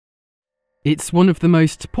It's one of the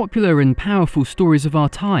most popular and powerful stories of our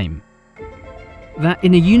time. That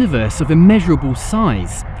in a universe of immeasurable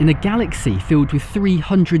size, in a galaxy filled with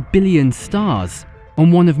 300 billion stars,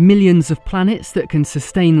 on one of millions of planets that can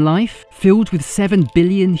sustain life, filled with 7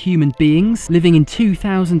 billion human beings living in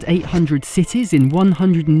 2,800 cities in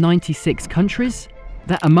 196 countries,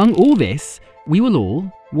 that among all this, we will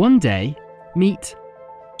all, one day, meet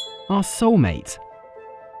our soulmate.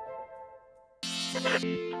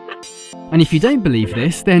 And if you don't believe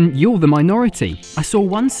this, then you're the minority. I saw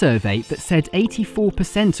one survey that said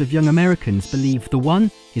 84% of young Americans believe the one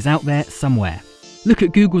is out there somewhere. Look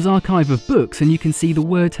at Google's archive of books and you can see the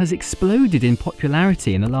word has exploded in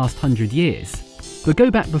popularity in the last 100 years. But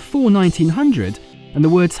go back before 1900 and the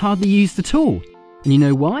word's hardly used at all. And you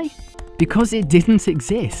know why? Because it didn't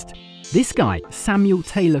exist. This guy, Samuel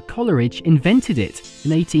Taylor Coleridge, invented it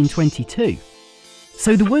in 1822.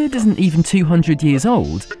 So the word isn't even 200 years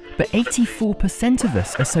old, but 84% of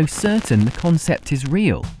us are so certain the concept is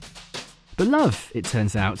real. But love, it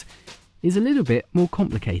turns out, is a little bit more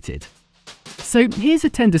complicated. So here's a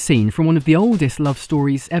tender scene from one of the oldest love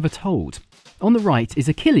stories ever told. On the right is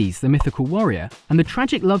Achilles, the mythical warrior, and the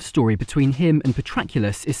tragic love story between him and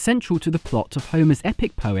Patroclus is central to the plot of Homer's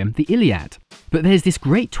epic poem, the Iliad. But there's this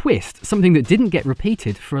great twist, something that didn't get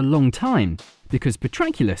repeated for a long time, because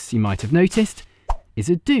Patroclus, you might have noticed, is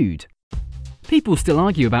a dude. People still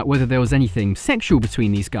argue about whether there was anything sexual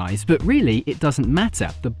between these guys, but really it doesn't matter.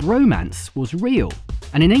 The bromance was real.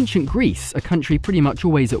 And in ancient Greece, a country pretty much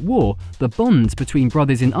always at war, the bond between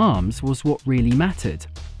brothers in arms was what really mattered.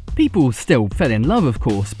 People still fell in love, of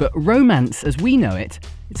course, but romance as we know it,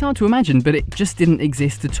 it's hard to imagine, but it just didn't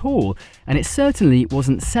exist at all, and it certainly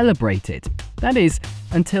wasn't celebrated. That is,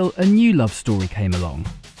 until a new love story came along.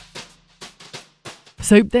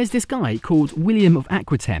 So there's this guy called William of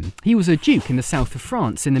Aquitaine. He was a duke in the south of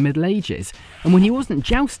France in the Middle Ages, and when he wasn't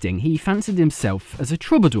jousting, he fancied himself as a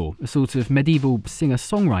troubadour, a sort of medieval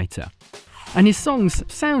singer-songwriter. And his songs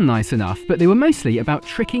sound nice enough, but they were mostly about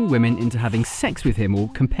tricking women into having sex with him or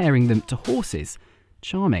comparing them to horses.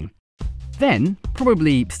 Charming. Then,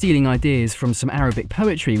 probably stealing ideas from some Arabic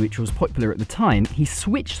poetry which was popular at the time, he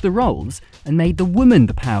switched the roles and made the woman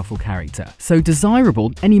the powerful character. So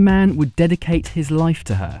desirable, any man would dedicate his life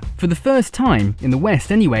to her. For the first time, in the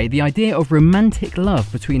West anyway, the idea of romantic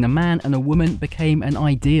love between a man and a woman became an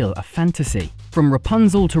ideal, a fantasy. From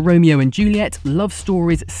Rapunzel to Romeo and Juliet, love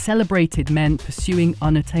stories celebrated men pursuing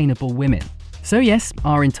unattainable women. So yes,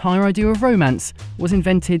 our entire idea of romance was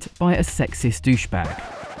invented by a sexist douchebag.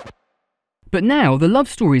 But now, the love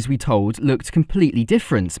stories we told looked completely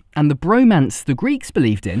different, and the bromance the Greeks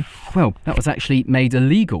believed in, well, that was actually made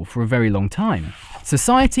illegal for a very long time.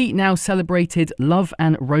 Society now celebrated love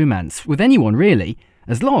and romance with anyone really,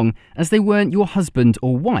 as long as they weren't your husband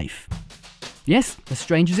or wife. Yes, as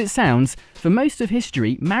strange as it sounds, for most of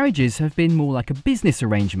history, marriages have been more like a business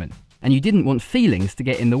arrangement, and you didn't want feelings to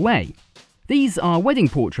get in the way. These are wedding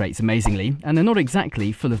portraits, amazingly, and they're not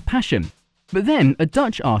exactly full of passion. But then, a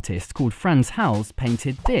Dutch artist called Frans Hals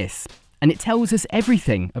painted this, and it tells us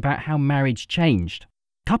everything about how marriage changed.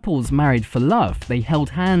 Couples married for love, they held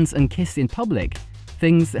hands and kissed in public,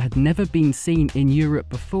 things that had never been seen in Europe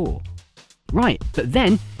before. Right, but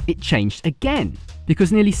then it changed again,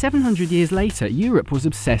 because nearly 700 years later, Europe was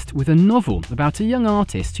obsessed with a novel about a young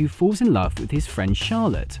artist who falls in love with his friend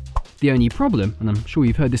Charlotte. The only problem, and I'm sure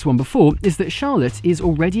you've heard this one before, is that Charlotte is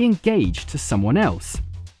already engaged to someone else.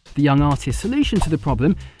 The young artist's solution to the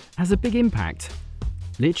problem has a big impact.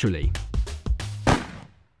 Literally.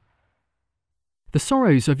 The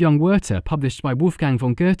Sorrows of Young Werther, published by Wolfgang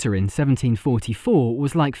von Goethe in 1744,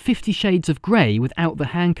 was like 50 Shades of Grey without the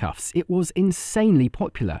handcuffs. It was insanely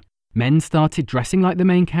popular. Men started dressing like the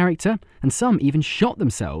main character, and some even shot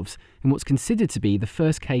themselves in what's considered to be the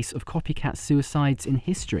first case of copycat suicides in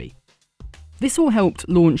history. This all helped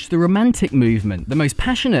launch the Romantic movement, the most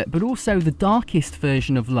passionate but also the darkest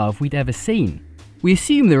version of love we'd ever seen. We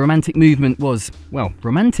assume the Romantic movement was, well,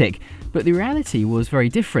 romantic, but the reality was very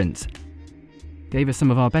different. Gave us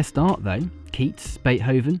some of our best art though, Keats,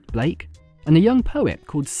 Beethoven, Blake, and a young poet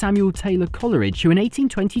called Samuel Taylor Coleridge who in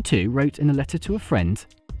 1822 wrote in a letter to a friend,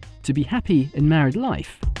 "To be happy in married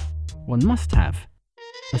life, one must have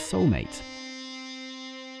a soulmate."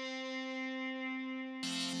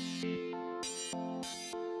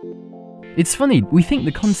 It's funny, we think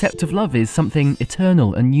the concept of love is something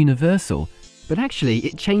eternal and universal, but actually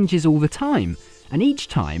it changes all the time, and each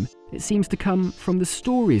time it seems to come from the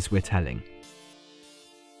stories we're telling.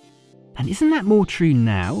 And isn't that more true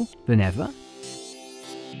now than ever?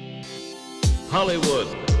 Hollywood,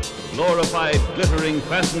 glorified, glittering,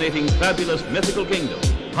 fascinating, fabulous, mythical kingdom.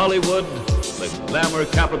 Hollywood, the glamour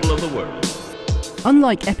capital of the world.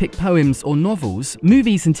 Unlike epic poems or novels,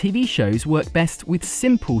 movies and TV shows work best with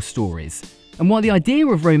simple stories. And while the idea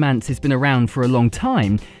of romance has been around for a long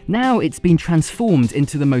time, now it's been transformed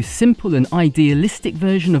into the most simple and idealistic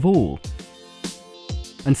version of all.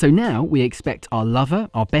 And so now we expect our lover,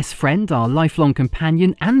 our best friend, our lifelong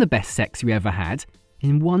companion, and the best sex we ever had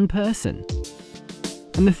in one person.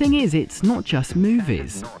 And the thing is, it's not just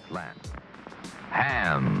movies.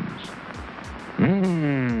 Hams.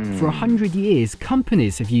 For 100 years,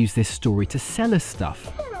 companies have used this story to sell us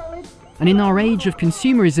stuff. And in our age of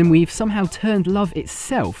consumerism, we've somehow turned love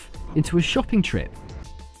itself into a shopping trip.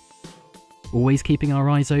 Always keeping our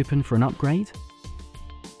eyes open for an upgrade?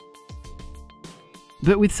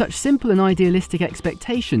 But with such simple and idealistic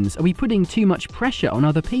expectations, are we putting too much pressure on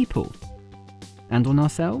other people? And on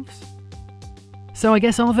ourselves? So I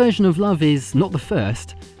guess our version of love is not the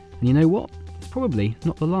first, and you know what? It's probably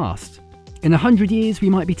not the last. In 100 years, we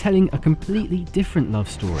might be telling a completely different love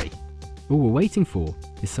story. All we're waiting for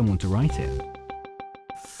is someone to write it.